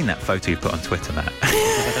 I've just seen that photo you put on Twitter, Matt.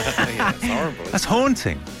 Yeah, it's horrible. That's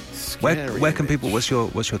haunting. Scary Where can image. people? What's your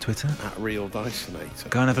Twitter? At Real Dysonator.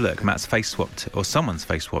 Go and have a look. Matt's face swapped, or someone's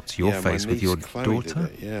face swapped your Yeah, face my with your niece Chloe daughter.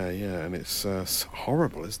 did it. Yeah, and it's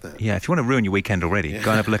horrible, isn't it? Yeah, if you want to ruin your weekend already, go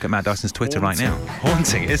and have a look at Matt Dyson's Twitter right now.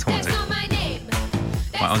 Haunting, it is haunting. my name.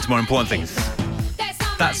 Right, on to more important things.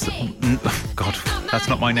 That's God, that's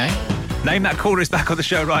not my name. Name That Caller is back on the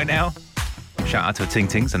show right now. Shout out to Ting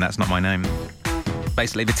Tings, and that's not my name.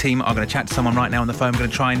 Basically, the team are going to chat to someone right now on the phone. We're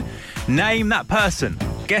going to try and name that person.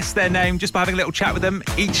 Guess their name just by having a little chat with them.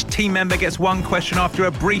 Each team member gets one question after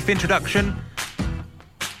a brief introduction.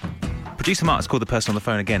 Producer Mark's called the person on the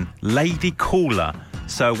phone again, Lady Caller.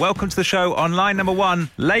 So welcome to the show on line number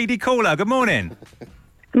 1, Lady Caller. Good morning.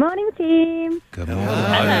 Good morning, team. Good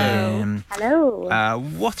morning. Hello.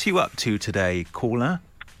 What are you up to today, Caller?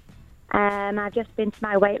 I've just been to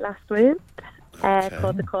my weight loss group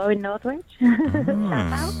called the Core in Northwich.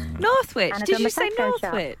 Northwich? And I've Did done you my say Tesco shop.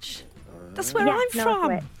 Northwich? That's where Yes, I'm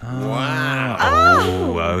Northwich. from. Wow.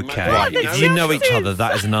 Oh, okay. Right, if you know each other,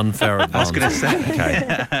 that is an unfair I was advantage. going to say.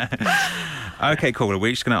 Okay. Okay, Caller,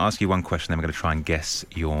 we're just going to ask you one question, then we're going to try and guess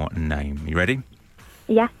your name. You ready?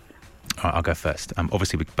 Yes. All right, I'll go first.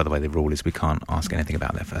 Obviously, by the way, the rule is we can't ask anything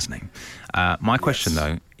about their first name. My question,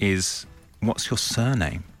 though, is what's your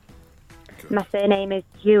surname? My surname is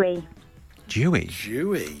Dewey. Dewey.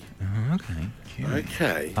 Dewey. Oh, okay. Dewey.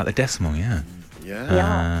 Okay. Like the decimal, yeah.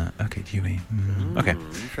 Yeah. Okay, Dewey. Okay.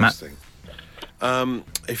 Interesting.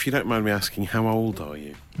 If you don't mind me asking, how old are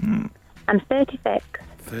you? I'm 36.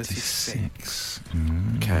 36.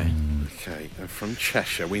 Okay. Okay. From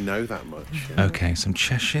Cheshire, we know that much. Okay, so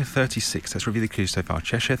Cheshire 36. Let's review the clues so far.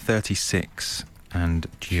 Cheshire 36 and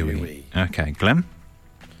Dewey. Okay, Glenn?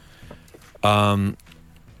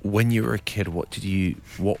 When you were a kid, what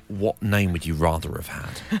name would you rather have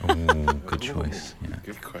had? Oh, good choice. Yeah.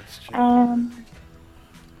 Good question.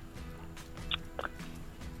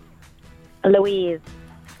 Louise.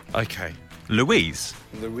 Okay. Louise?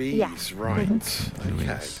 Louise, Yeah. right. Okay.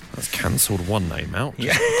 That's cancelled one name out.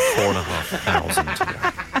 Yeah. 4,500 to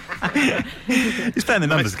go. He's playing the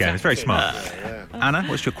numbers game. It's very smart. Anna,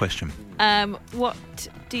 what's your question? What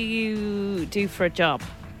do you do for a job?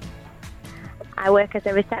 I work as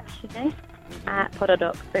a receptionist at Puddle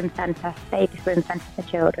Duck Swim Centre, baby swim centre for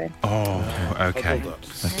children. Oh, okay.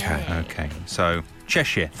 Okay. So,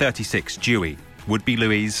 Cheshire 36, Dewey, would-be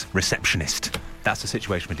Louise, receptionist. That's the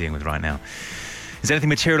situation we're dealing with right now. Is anything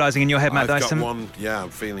materialising in your head, Matt Dyson? I've got one, I'm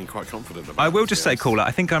feeling quite confident about I will it, just say, yes. Caller, I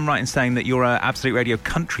think I'm right in saying that you're an Absolute Radio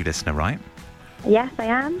country listener, right? Yes, I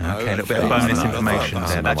am. Okay, a little bit of bonus information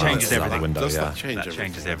there. That changes everything. Does that That change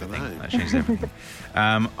changes everything? everything. That changes everything.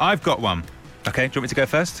 I've got one. Okay, do you want me to go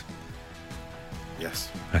first?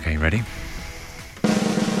 Yes. Okay, ready?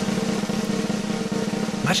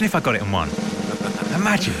 Imagine if I got it in one.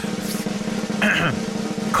 Imagine.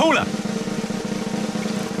 Caller!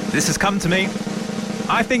 This has come to me.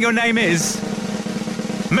 I think your name is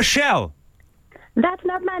Michelle. That's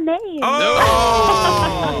not my name.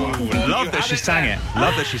 Oh! Love that she sang it.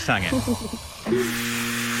 Love that she sang it.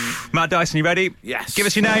 Matt Dyson, you ready? Yes. Give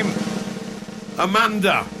us your name.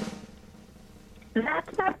 Amanda.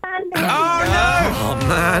 That's not my name. Oh, no! Oh,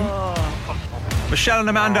 man. Michelle and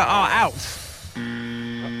Amanda are out.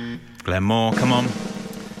 Glenn Moore, come on.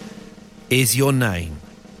 Is your name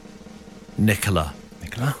Nicola?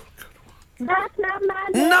 Nicola? That's not my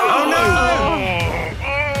name. No!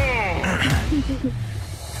 Oh.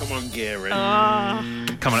 Come on, Gary.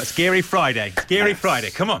 Come on, it's Geary Friday. Geary Friday,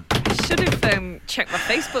 come on. Should have checked my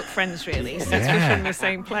Facebook friends, really, since we're from the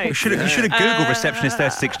same place. You should have Googled receptionist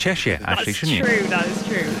 36 Cheshire, actually, shouldn't you? True, that is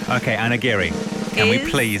true. Okay, Anna Geary, can we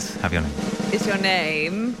please have your name? Is your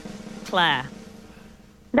name Claire?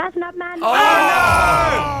 That's not my name.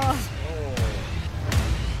 Oh,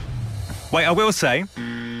 no! Wait, I will say,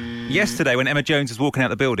 yesterday when Emma Jones was walking out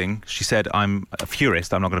the building, she said, I'm a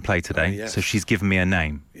furist, I'm not going to play today. Yes. So she's given me a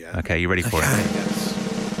name. Yeah. Okay, you ready for it? Yes.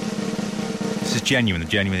 This is genuine, the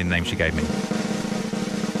genuine name she gave me.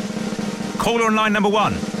 Caller on line number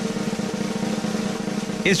 1.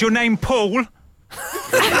 Is your name Paul?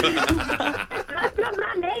 That's not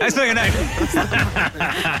my name. That's not your name.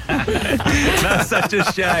 That's such a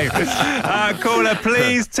shame. Caller,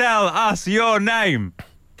 please tell us your name.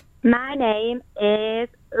 My name is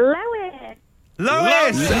Lois.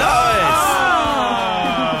 Lois! Oh!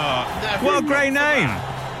 What a great name.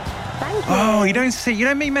 Thank you. Oh, you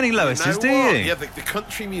don't meet many Loises, do you? Yeah, the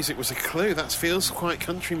country music was a clue. That feels quite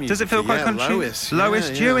country music. Does it feel quite country? Lois. Lois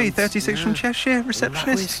yeah, Dewey, yeah. 36 from Cheshire,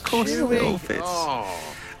 receptionist. Lois Of course, Dewey. it all fits.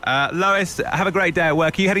 Oh. Lois, have a great day at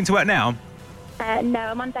work. Are you heading to work now? No,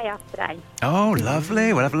 I'm on day off today. Oh,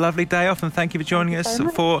 lovely. We'll have a lovely day off, and thank you for joining us so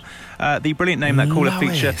much. for the brilliant Name That Caller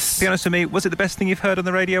feature. Lois. Be honest with me, was it the best thing you've heard on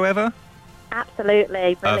the radio ever?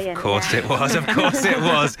 Absolutely brilliant. Of course yeah. it was, of course it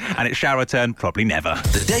was. And it shall return probably never.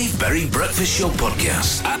 The Dave Berry Breakfast Show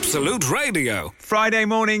Podcast. Absolute Radio. Friday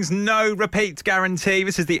mornings, no repeat guarantee.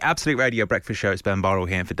 This is the Absolute Radio Breakfast Show. It's Ben Burrell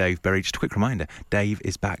here for Dave Berry. Just a quick reminder, Dave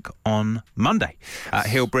is back on Monday.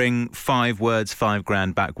 He'll bring 5 words, 5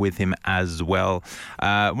 grand back with him as well.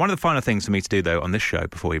 One of the final things for me to do, though, on this show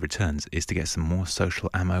before he returns is to get some more social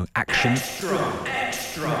ammo action.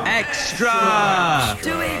 Extra!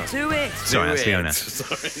 Do it. Sorry, that's Fiona.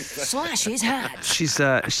 Slash his hat. She's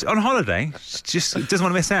on holiday. She just doesn't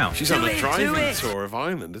want to miss out. She's on a driving tour of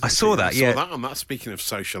Ireland, isn't I saw she? that, I yeah. saw that on that. Speaking of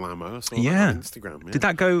social ammo, I saw Yeah. that on Instagram. Yeah. Did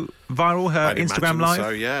that go viral, her I'd Instagram imagine live? so,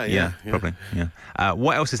 yeah. Probably, yeah.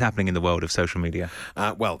 What else is happening in the world of social media?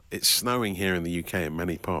 Well, it's snowing here in the UK in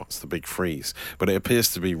many parts, the big freeze, but it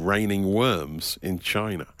appears to be raining worms in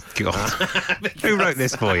China. God. Who wrote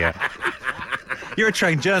this for you? You're a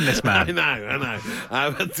trained journalist, man. I know.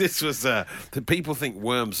 But this was... the people think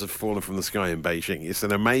worms have fallen from the sky in Beijing. It's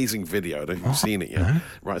an amazing video. I don't know if you've seen it yet. No.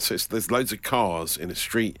 Right, so there's loads of cars in a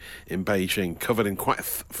street in Beijing covered in quite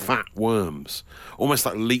fat worms, almost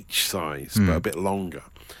like leech size, but a bit longer.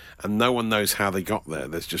 And no one knows how they got there.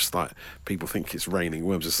 There's just like, people think it's raining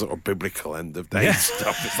worms. It's sort of biblical end of day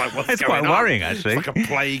stuff. It's like, what's It's going quite on? worrying, actually. It's like a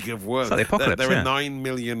plague of worms. It's like the apocalypse, There yeah. are 9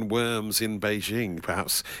 million worms in Beijing.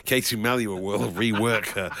 Perhaps Katie Melua will rework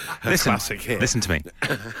her classic hit. Listen to me.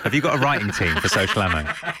 Have you got a writing team for social ammo?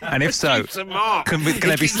 And if so, Keeps a mark. can they be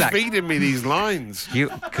keeps sacked? feeding me these lines.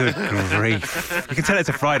 Good grief. You can tell it's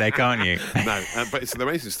a Friday, can't you? No, but it's an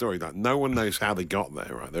amazing story. That no one knows how they got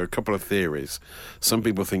there. Right, there are a couple of theories. Some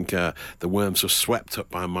people think the worms were swept up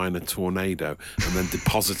by a minor tornado and then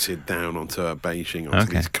deposited down onto Beijing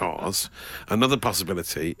onto these cars. Another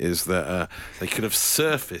possibility is that they could have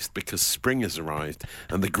surfaced because spring has arrived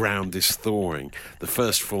and the ground is thawing. The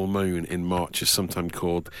first full moon in March is sometimes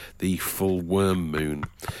called the full worm moon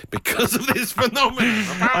because of this phenomenon.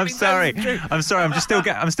 I'm sorry. I'm still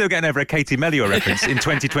getting over a Katie Melua reference in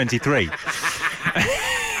 2023.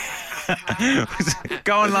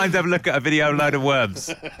 Go online to have a look at a video load of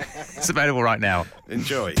worms. It's available right now.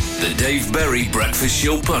 Enjoy. The Dave Berry Breakfast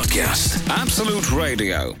Show Podcast. Absolute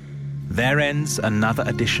Radio. There ends another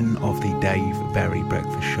edition of the Dave Berry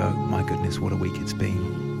Breakfast Show. My goodness, what a week it's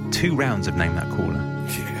been. 2 rounds of Name That Caller.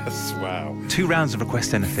 Yes, wow. 2 rounds of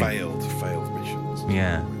Request Anything. Failed missions.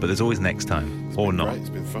 Yeah, but there's always next time. Or not. Great. It's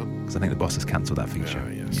been fun. Because I think the boss has cancelled that feature.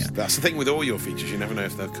 Yes. Yeah. That's the thing with all your features. You never know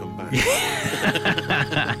if they'll come back.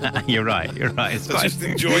 You're right. It's So quite, just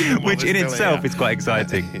enjoy them while which they're in still itself here. is quite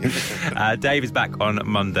exciting. Dave is back on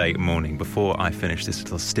Monday morning. Before I finish this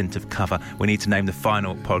little stint of cover, we need to name the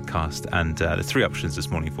final podcast. And there's 3 options this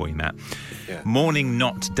morning for you, Matt. Yeah. Morning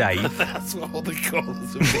Not Dave. That's what all the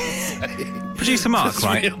callers have been saying. Producer Mark, It's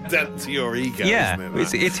right? real dent to your ego, Yeah,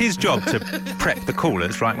 isn't it? it's his job to prep the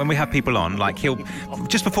callers, right? When we have people on, like he'll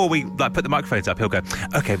just before we like put the microphones up, he'll go,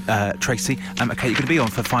 "Okay, Tracy, okay, you're going to be on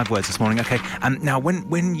for 5 words this morning. Okay, now when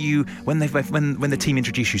the team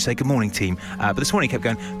introduce you, say good morning, team. But this morning he kept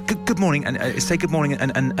going, good morning, and say good morning,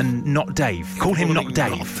 and not Dave. Call him not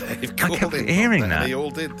Dave. I kept hearing that. They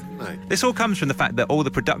all did, didn't they? This all comes from the fact that all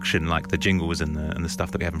the production, like the jingles and the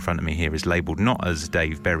stuff that we have in front of me here, is labelled not as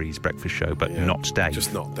Dave Berry's breakfast show, but not Dave.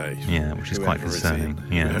 Just not Dave. Yeah, which is quite concerning.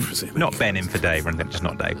 Yeah, not Ben in for Dave or anything, just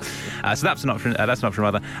not Dave. So that's an option. That's an option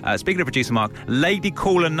rather. Speaking of producer Mark, Lady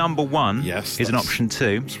Caller number 1 is an option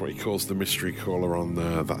 2. That's what he calls the mystery caller on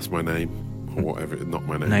That's My Name or whatever. Not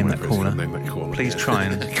my name. Name that caller. Name that caller. Please try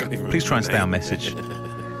and stay on message.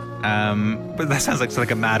 But that sounds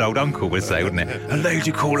like a mad old uncle would say, wouldn't it? A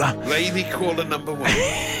lady caller. Lady caller number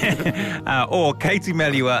 1. Or Katie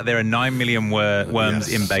Melua, there are 9 million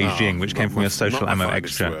worms in Beijing, which came from your social ammo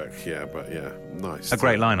extra. Work. Yeah, but yeah, nice. A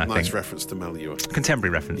great line, I think. Nice reference to Melua.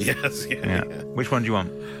 Contemporary reference. Yes, yeah. Which one do you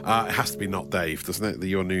want? It has to be Not Dave, doesn't it?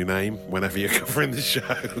 Your new name, whenever you're covering the show.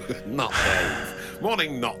 Not Dave.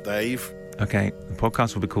 Morning, Not Dave. Okay, the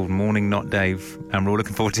podcast will be called Morning Not Dave, and we're all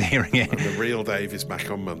looking forward to hearing it. And the real Dave is back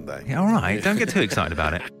on Monday. Yeah, all right, don't get too excited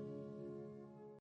about it.